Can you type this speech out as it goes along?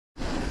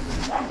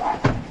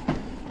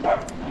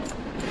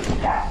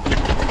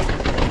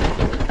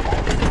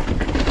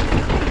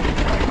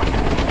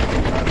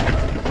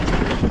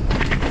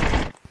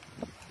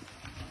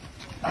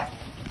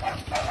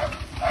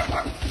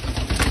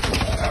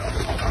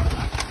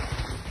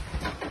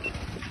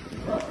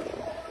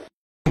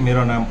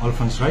मेरो नाम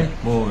अल्फन्स राई,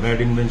 म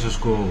रेड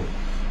इन्भेन्चर्सको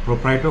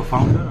प्रोप्राइटर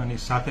फाउन्डर अनि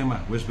साथैमा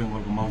वेस्ट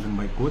बेङ्गलको माउन्टेन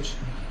बाइक कोच।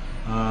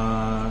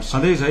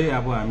 सधैँ चाहिँ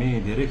अब हामी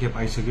धेरै खेप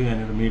आइसक्यो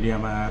यहाँनिर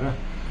मिडियामा आएर।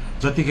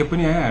 जतिखेप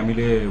पनि आयो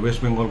हामीले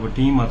वेस्ट बेङ्गलको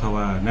टिम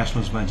अथवा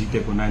नेसनल्समा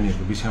जितेको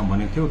नानीहरूको विषयमा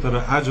भनेको थियौँ। तर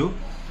आज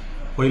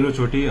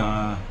पहिलोचोटि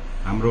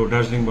हाम्रो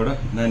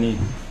दार्जिलिङबाट नानी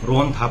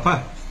रोहन थापा,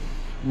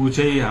 ऊ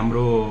चाहिँ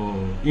हाम्रो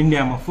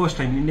इन्डियामा फर्स्ट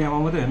टाइम, इन्डियामा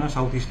मात्रै होइन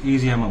साउथ इस्ट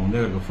एसियामा हुँदै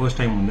गरेको फर्स्ट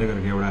टाइम हुँदै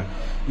गरेको एउटा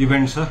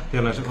इभेन्ट छ।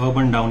 त्यसलाई चाहिँ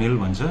अर्बन डाउनहिल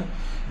भन्छ।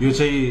 यो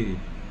चाहिँ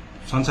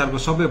संसारको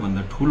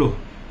सबैभन्दा ठुलो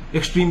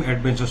एक्सट्रिम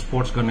एडभेन्चर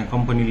स्पोर्ट्स गर्ने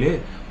कम्पनीले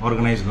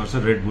अर्गनाइज गर्छ,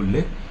 रेड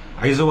बुलले।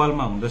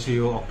 आइजवालमा हुँदैछ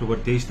यो अक्टोबर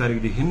 23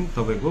 तारिकदेखि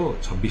तपाईँको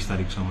 26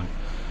 तारिकसम्म।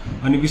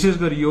 अनि विशेष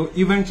गरी यो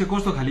इभेन्ट चाहिँ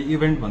कस्तो खाले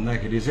इभेन्ट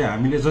भन्दाखेरि चाहिँ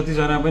हामीले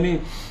जतिजना पनि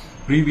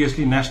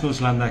प्रिभियसली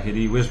नेसनल्स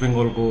लाँदाखेरि वेस्ट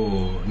बेङ्गलको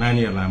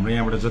नानीहरूलाई, हाम्रो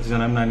यहाँबाट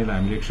जतिजना नानीलाई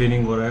हामीले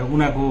ट्रेनिङ गरायो,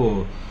 उनीहरूको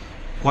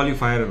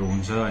क्वालिफायरहरू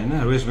हुन्छ होइन।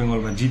 वेस्ट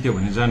बेङ्गलमा जित्यो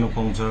भने जानु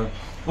पाउँछ।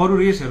 अरू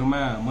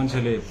रेसहरूमा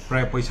मान्छेले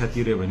प्राय पैसा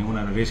तिर्यो भने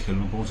उनीहरू रेस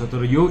खेल्नु पाउँछ।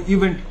 तर यो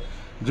इभेन्ट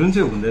जुन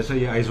चाहिँ हुँदैछ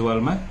यो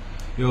आइजवालमा,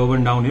 यो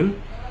अर्बन डाउनहिल,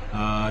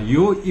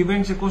 यो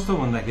इभेन्ट चाहिँ कस्तो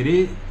भन्दाखेरि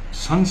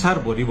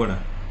संसारभरिबाट,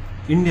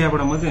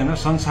 इन्डियाबाट मात्रै होइन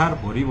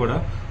संसारभरिबाट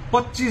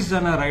 25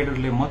 जना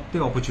राइडरले मात्रै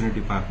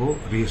अपर्च्युनिटी पाएको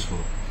रेस हो।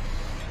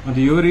 अन्त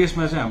यो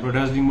रेसमा चाहिँ हाम्रो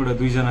दार्जिलिङबाट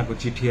 2 जनाको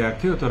चिठी आएको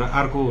थियो। तर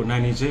अर्को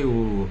नानी चाहिँ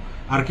ऊ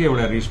अर्कै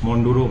एउटा रेस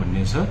मन्डुरो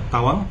भन्ने छ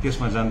तावाङ,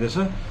 त्यसमा जाँदैछ।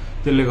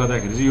 त्यसले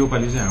गर्दाखेरि चाहिँ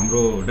योपालि चाहिँ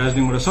हाम्रो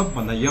दार्जिलिङबाट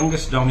सबभन्दा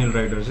यङ्गेस्ट डाउनहिल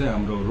राइडर चाहिँ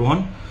हाम्रो रोहन,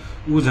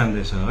 ऊ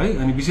जाँदैछ है।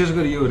 अनि विशेष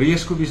गरी यो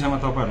रेसको विषयमा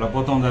तपाईँहरूलाई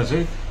बताउँदा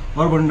चाहिँ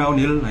अर्बन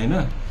डाउनहिल होइन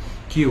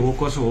के हो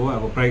कसो हो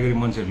अब प्राय गरी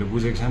मान्छेहरूले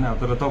बुझेको छैन।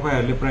 तर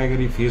तपाईँहरूले प्राय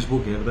गरी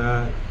फेसबुक हेर्दा,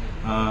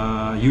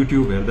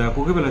 युट्युब हेर्दा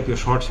कोही बेला त्यो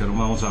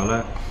सर्ट्सहरूमा आउँछ होला,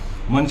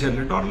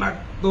 मान्छेहरूले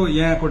डरलाग्दो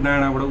यहाँको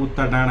डाँडाबाट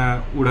उता डाँडा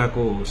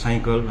उडाएको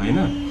साइकल होइन।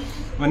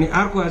 अनि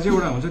अर्को अझै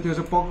एउटा हुन्छ, त्यो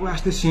चाहिँ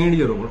पग्लास्ते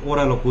सिँढीहरूबाट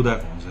ओह्रालो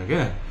कुदाएको हुन्छ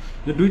क्या।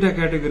 यो 2टा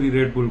क्याटेगोरी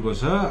रेड बुलको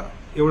छ।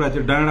 एउटा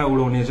त्यो डाँडा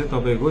उडाउने चाहिँ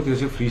तपाईँको त्यो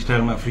चाहिँ फ्री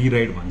स्टाइलमा फ्री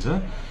राइड भन्छ।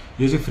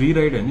 यो चाहिँ फ्री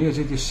राइड होइन, यो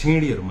चाहिँ त्यो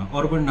सिँढीहरूमा।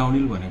 अर्बन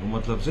डाउनहिल भनेको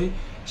मतलब चाहिँ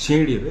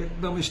सिँढीहरू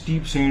एकदमै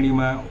स्टिप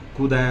सिँढीमा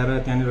कुदाएर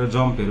त्यहाँनिर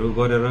जम्पहरू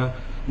गरेर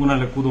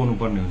उनीहरूले कुदाउनु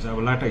पर्ने हुन्छ। अब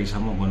लाटा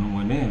हिसाबमा भनौँ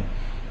भने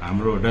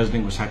हाम्रो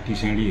दार्जिलिङको 60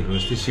 सिँढीहरू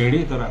जस्तै सिँढी,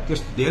 तर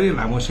त्यस्तो धेरै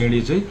लामो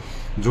सिँढी चाहिँ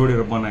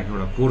जोडेर बनाएको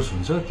एउटा कोर्स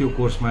हुन्छ। त्यो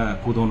कोर्समा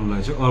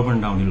कुदाउनुलाई चाहिँ अर्बन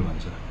डाउनहिल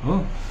भन्छ हो।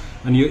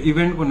 अनि यो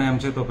इभेन्टको नाम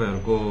चाहिँ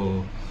तपाईँहरूको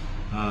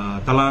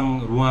तलाङ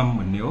रुवाम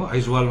भन्ने हो।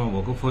 आइजवालमा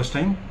भएको फर्स्ट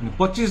टाइम। अनि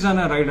 25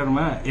 जना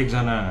राइडरमा 1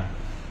 जना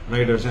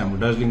राइडर चाहिँ हाम्रो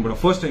दार्जिलिङबाट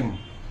फर्स्ट टाइम,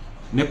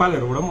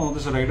 नेपालहरूबाट पनि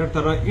आउँदैछ राइडर।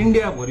 तर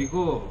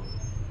इन्डियाभरिको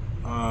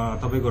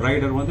तपाईँको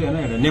राइडर मात्रै होइन,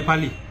 एउटा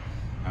नेपाली,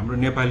 हाम्रो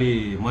नेपाली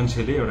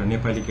मान्छेले, एउटा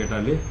नेपाली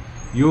केटाले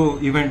यो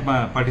इभेन्टमा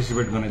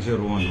पार्टिसिपेट गर्ने चाहिँ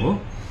रोहन हो।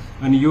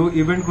 अनि यो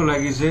इभेन्टको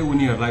लागि चाहिँ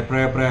उनीहरूलाई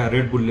प्राय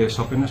रेड बुलले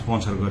सबै नै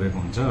स्पोन्सर गरेको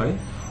हुन्छ है।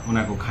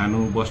 उनीहरूको खानु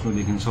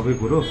बस्नुदेखि सबै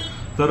कुरो।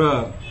 तर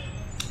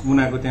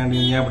उनीहरूको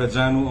त्यहाँदेखि यहाँबाट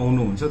जानु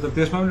आउनु हुन्छ, तर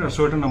त्यसमा पनि एउटा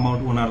सर्टन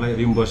अमाउन्ट उनीहरूलाई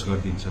रिम्बर्स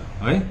गरिदिन्छ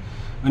है।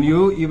 अनि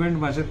यो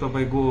इभेन्टमा चाहिँ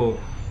तपाईँको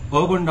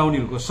अर्बन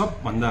डाउनहिलको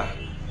सबभन्दा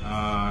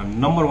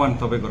नम्बर 1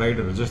 तपाईँको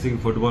राइडरहरू, जस्तै कि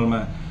फुटबलमा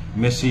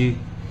मेसी,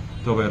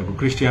 तपाईँहरूको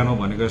क्रिस्टियानो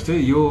भनेको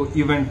जस्तै यो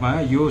इभेन्टमा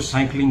यो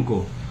साइक्लिङको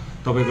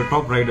तपाईँको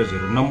टप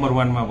राइडर्सहरू नम्बर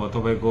 1मा भयो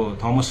तपाईँको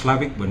थोमस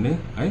स्लाभिक भन्ने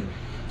है।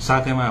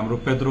 साथैमा हाम्रो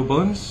पेद्रो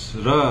बर्न्स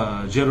र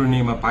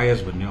जेरोनिमा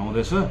पायस भन्ने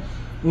आउँदैछ।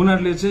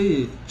 उनीहरूले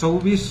चाहिँ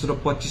 24 र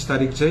 25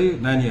 तारिक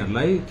चाहिँ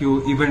नानीहरूलाई त्यो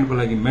इभेन्टको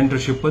लागि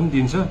मेन्टरसिप पनि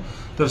दिन्छ।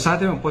 तर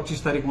साथैमा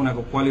 25 तारिक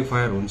उनीहरूको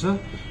क्वालिफायर हुन्छ,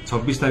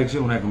 26 तारिक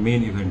चाहिँ उनीहरूको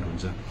मेन इभेन्ट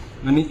हुन्छ।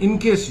 अनि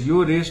इनकेस यो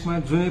रेसमा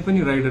जुनै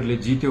पनि राइडरले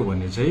जित्यो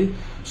भने चाहिँ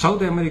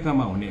साउथ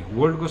अमेरिकामा हुने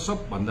वर्ल्डको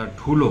सबभन्दा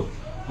ठुलो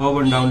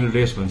अर्बन डाउनहिल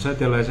रेस भन्छ,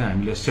 त्यसलाई चाहिँ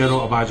हामीले सेरो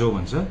अबाजो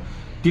भन्छ।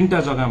 3टा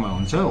जग्गामा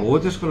हुन्छ हो।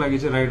 त्यसको लागि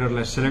चाहिँ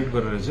राइडरलाई सेलेक्ट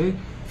गरेर चाहिँ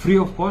फ्री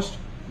अफ कस्ट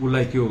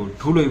उसलाई त्यो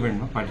ठुलो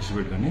इभेन्टमा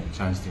पार्टिसिपेट गर्ने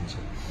चान्स दिन्छ।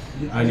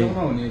 अनि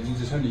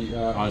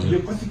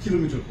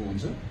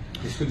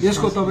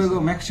यसको तपाईँको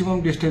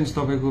म्याक्सिमम डिस्टेन्स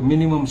तपाईँको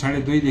मिनिमम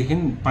 2.5 देखि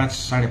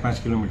 5.5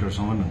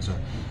 किलोमिटरसम्म हुन्छ।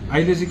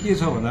 अहिले चाहिँ के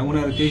छ भन्दा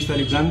उनीहरू 23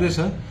 तारिक जान्दैछ।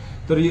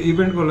 तर यो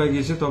इभेन्टको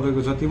लागि चाहिँ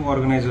तपाईँको जति पनि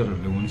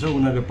अर्गनाइजरहरूले हुन्छ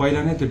उनीहरूले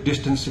पहिला नै त्यो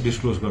डिस्टेन्स चाहिँ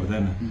डिस्क्लोज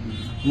गर्दैन।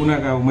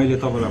 उनीहरूको अब मैले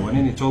तपाईँलाई भने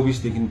नि 24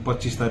 देखि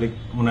 25 तारिक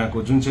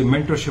उनीहरूको जुन चाहिँ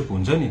मेन्टरसिप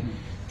हुन्छ नि,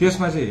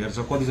 त्यसमा चाहिँ हेर्छ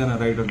कतिजना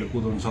राइडरले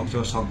कुदाउनु सक्छ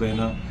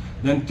सक्दैन।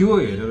 त्यहाँदेखि त्यो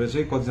हेरेर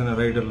चाहिँ कतिजना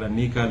राइडरलाई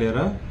निकालेर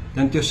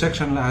त्यहाँदेखि त्यो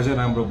सेक्सनलाई अझै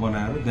राम्रो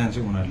बनाएर त्यहाँ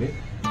चाहिँ उनीहरूले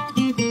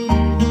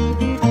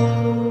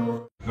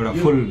एउटा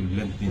फुल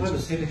लेन्थ दिन्छ।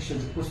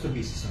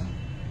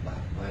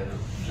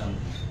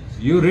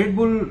 यो रेड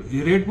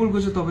बुलको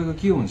चाहिँ तपाईँको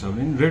के हुन्छ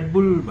भने रेड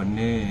बुल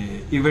भन्ने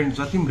इभेन्ट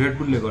जति पनि रेड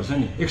बुलले गर्छ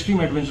नि,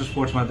 एक्सट्रिम एडभेन्चर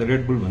स्पोर्ट्समा त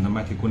रेड बुल भन्दा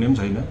माथि कुनै पनि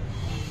छैन।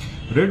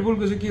 रेड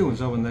बुलको चाहिँ के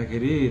हुन्छ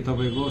भन्दाखेरि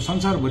तपाईँको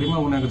संसारभरिमा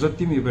उनीहरूको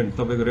जति पनि इभेन्ट,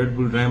 तपाईँको red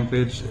bull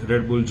र्याम्पेज,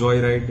 red bull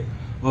Joy ride,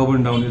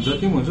 urban downhill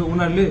जति पनि हुन्छ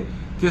उनीहरूले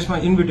त्यसमा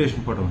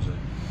इन्भिटेसन पठाउँछ।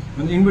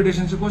 अनि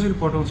इन्भिटेसन चाहिँ कसरी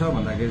पठाउँछ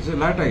भन्दाखेरि चाहिँ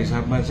लाटा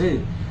हिसाबमा चाहिँ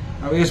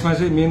अब यसमा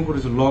चाहिँ मेन कुरो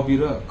चाहिँ लबी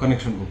र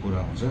कनेक्सनको कुरा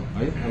हुन्छ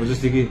है। अब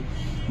जस्तै कि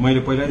मैले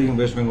पहिलादेखि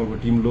वेस्ट बेङ्गलको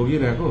टिम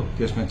लगिरहेको,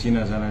 त्यसमा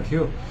चिनाजाना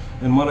थियो।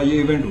 अनि मलाई यो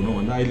इभेन्ट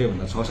हुनुभन्दा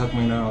अहिलेभन्दा 6-7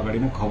 महिना अगाडि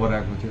नै खबर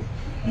आएको थियो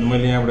अनि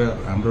मैले यहाँबाट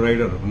हाम्रो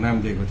राइडरहरूको नाम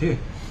दिएको थिएँ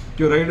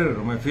त्यो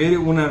राइडरहरूमा फेरि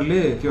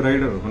उनीहरूले त्यो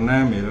राइडरहरूको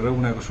नाम हेरेर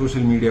उनीहरूको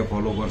सोसियल मिडिया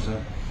फलो गर्छ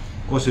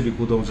कसरी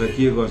कुदाउँछ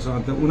के गर्छ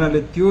अन्त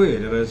उनीहरूले त्यो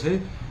हेरेर चाहिँ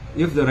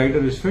if the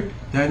rider is fit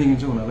त्यहाँदेखि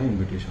चाहिँ उनीहरूलाई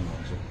इन्भिटेसन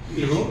आउँछ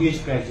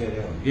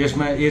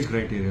यसमा एज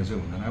क्राइटेरिया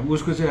चाहिँ हुँदैन अब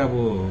उसको चाहिँ अब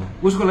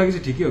उसको लागि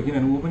चाहिँ ठिकै हो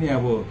किनभने ऊ पनि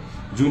अब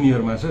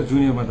जुनियरमा छ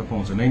जुनियरमा त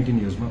पाउँछ 19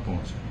 इयर्समा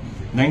पाउँछ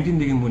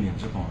 19 देखि मुनि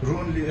हुन्छ पाउँछ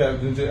रोहनले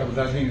जुन चाहिँ अब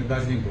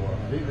दार्जिलिङको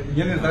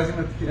यहाँनिर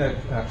दार्जिलिङमा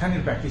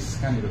कहाँनिर प्र्याक्टिस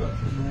कहाँनिर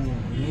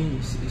यही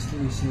यस्तै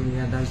सिँढी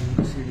यहाँ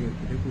दार्जिलिङको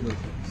सिँढीहरूतिरै कुदाउँछ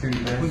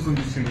कुन कुन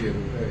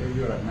सिँढीहरू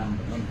एउटा नाम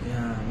भन्नु न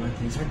यहाँ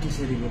माथि 60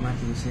 सिँढीको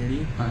माथिको सिँढी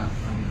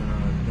अन्त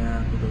त्यहाँ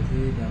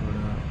कुदाउँथेँ त्यहाँबाट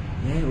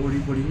यहीँ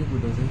वरिपरि नै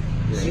कुदाउँथेँ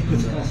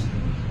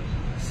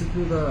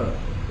सिक्नु त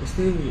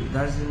यस्तै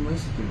दार्जिलिङमै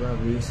सिकेको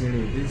अब यो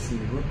सिँढीहरू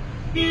सिकेको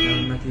त्यहाँ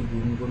माथि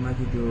घुमको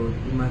माथि त्यो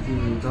माथि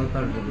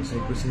जलपाहाडको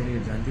साइडको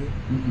सिँढीहरू जान्थेँ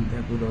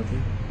त्यहाँ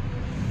कुदाउँथेँ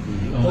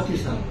कति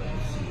साल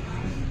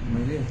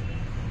मैले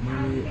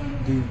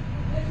 2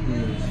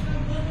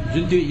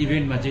 जुन त्यो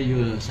इभेन्टमा चाहिँ यो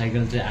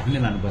साइकल चाहिँ आफूले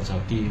लानुपर्छ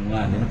कि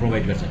उहाँहरूले नै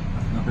प्रोभाइड गर्छ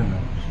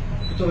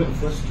तपाईँको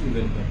फर्स्ट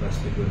इभेन्टमा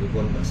पार्टिसिपेट गरेको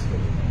गोल्ड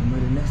बास्केट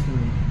मैले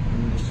नेसनल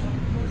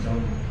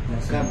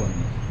कहाँ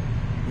भन्नु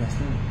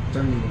नेसनल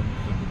चण्डीगढ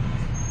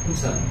कुन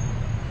साल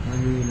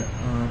अनि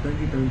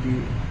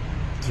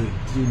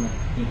 2023 मा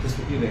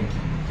त्यसको के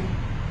ऱ्याङ्किङ थियो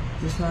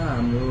त्यसमा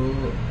हाम्रो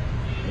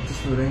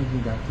त्यस्तो ऱ्याङ्किङ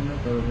गएको थिएन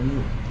तर पनि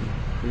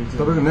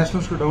तपाईँको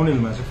नेसनल्सको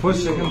डाउनहिलमा चाहिँ फर्स्ट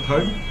सेकेन्ड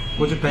थर्ड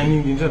को चाहिँ टाइमिङ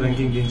दिन्छ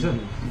ऱ्याङ्किङ दिन्छ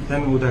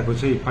त्यहाँदेखि उताको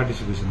चाहिँ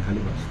पार्टिसिपेसन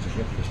खालि भन्छ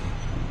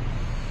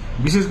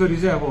विशेष गरी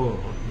चाहिँ अब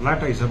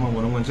लाटा हिसाबमा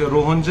भनौँ भने चाहिँ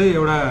रोहन चाहिँ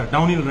एउटा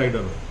डाउनहिल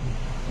राइडर हो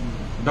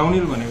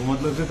डाउनहिल भनेको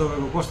मतलब चाहिँ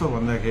तपाईँको कस्तो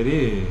भन्दाखेरि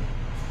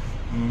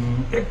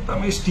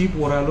एकदमै स्टिप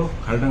ओह्रालो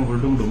खाल्टाङ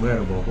खुल्टुङ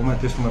ढुङ्गाहरू भएकोमा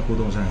त्यसमा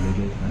कुदाउँछ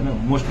हामीले होइन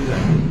मोस्टली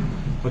चाहिँ हामी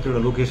कतिवटा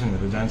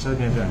लोकेसनहरू जान्छ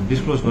त्यहाँ चाहिँ हामी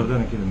डिस्क्लोज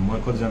गर्दैन किनभने म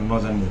कतिजना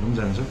नजान्नेहरू पनि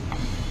जान्छ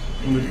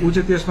ऊ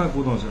चाहिँ त्यसमा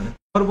कुदाउँछ भने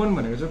अर्बन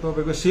भनेको चाहिँ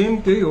तपाईँको सेम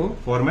त्यही हो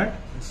फर्मेट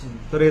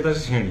तर यता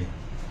चाहिँ सिँढी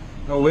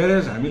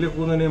वेयरएज हामीले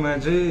कुदाउनेमा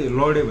चाहिँ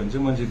लड्यो भने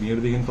चाहिँ मान्छे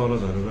भिडदेखि तल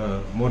झरेर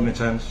मर्ने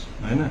चान्स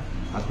होइन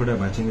हातखुट्टा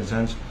भाँचिने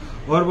चान्स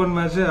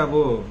अर्बनमा चाहिँ अब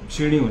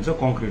सिँढी हुन्छ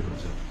कङ्क्रिट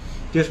हुन्छ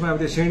त्यसमा अब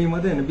त्यो सिँढी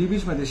मात्रै होइन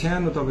बिचमा त्यो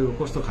सानो तपाईँको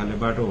कस्तो खाले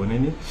बाटो भने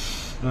नि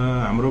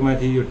हाम्रो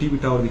माथि यो टिभी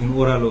टावरदेखि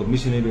ओह्रालो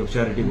मिसनरी अफ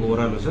च्यारिटीको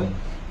ओह्रालो छ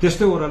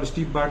त्यस्तै ओह्रालो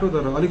स्टिप बाटो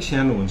तर अलिक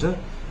सानो हुन्छ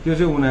त्यो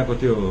चाहिँ उनीहरूको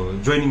त्यो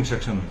जोइनिङ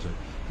सेक्सन हुन्छ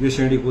यो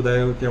सिँढी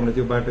कुदायो त्यहाँबाट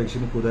त्यो बाटो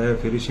एकछिन कुदायो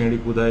फेरि सिँढी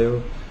कुदायो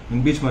अनि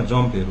बिचमा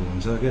जम्पहरू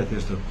हुन्छ क्या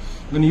त्यस्तो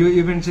अनि यो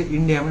इभेन्ट चाहिँ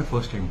इन्डियामै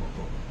फर्स्ट टाइम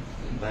भएको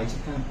भाइ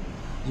चाहिँ कहाँ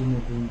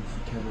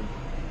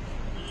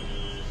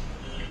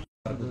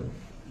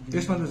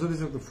त्यसमा त जति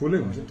सक्दो फुलै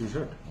हुन्छ टी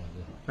सर्ट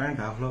प्यान्ट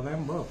हाफ लगाए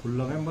पनि भयो फुल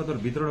लगाए पनि भयो तर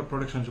भित्रबाट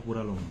प्रोटेक्सन चाहिँ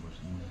पुरा लगाउनुपर्छ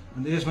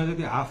अन्त यसमा चाहिँ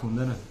त्यो हाफ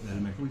हुँदैन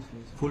हेलमेट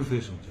फुल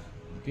फेस हुन्छ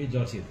केही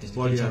जर्सीहरू त्यस्तो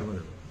बलियार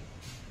गरेर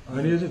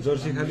अनि यो चाहिँ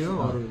जर्सी खालि हो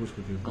अरू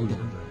उसको त्यो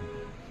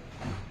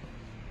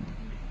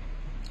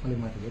अलिक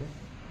माथि गएर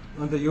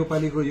अन्त यो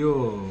पालिको यो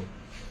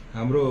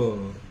हाम्रो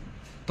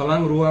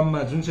तलाङ रुवाममा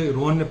जुन चाहिँ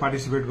रोहनले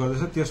पार्टिसिपेट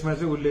गर्दैछ त्यसमा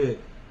चाहिँ उसले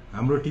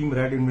हाम्रो टिम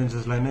ऱ्याड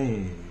इन्भेन्सर्सलाई नै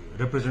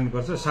रिप्रेजेन्ट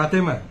गर्छ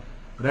साथैमा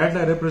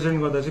ऱ्याडलाई रिप्रेजेन्ट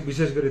गर्दा चाहिँ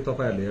विशेष गरी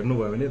तपाईँहरूले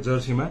हेर्नुभयो भने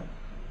जर्सीमा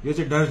यो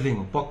चाहिँ दार्जिलिङ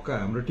हो पक्का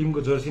हाम्रो टिमको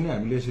जर्सी नै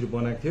हामीले यसरी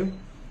बनाएको थियौँ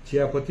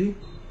चियापत्ती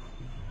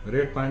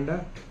रेड पान्डा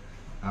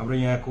हाम्रो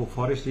यहाँको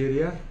फरेस्ट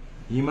एरिया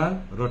हिमाल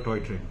र टोय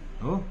ट्रेन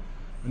हो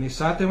अनि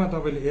साथैमा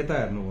तपाईँले यता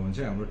हेर्नुभयो भने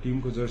चाहिँ हाम्रो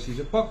टिमको जर्सी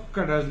चाहिँ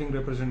पक्का दार्जिलिङ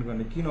रिप्रेजेन्ट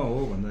गर्ने किन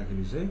हो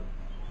भन्दाखेरि चाहिँ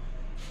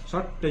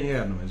सट्टै यहाँ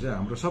हेर्नु भने चाहिँ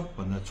हाम्रो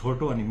सबभन्दा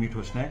छोटो अनि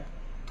मिठो स्न्याक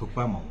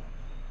थुक्पामा हो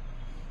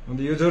अन्त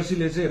यो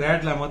जर्सीले चाहिँ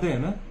ऱ्याडलाई मात्रै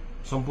होइन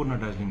सम्पूर्ण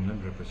दार्जिलिङलाई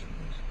रिप्रेजेन्ट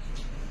गर्छ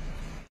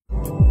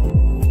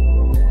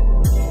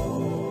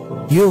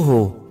यो हो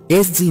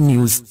एसजी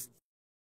न्यूज।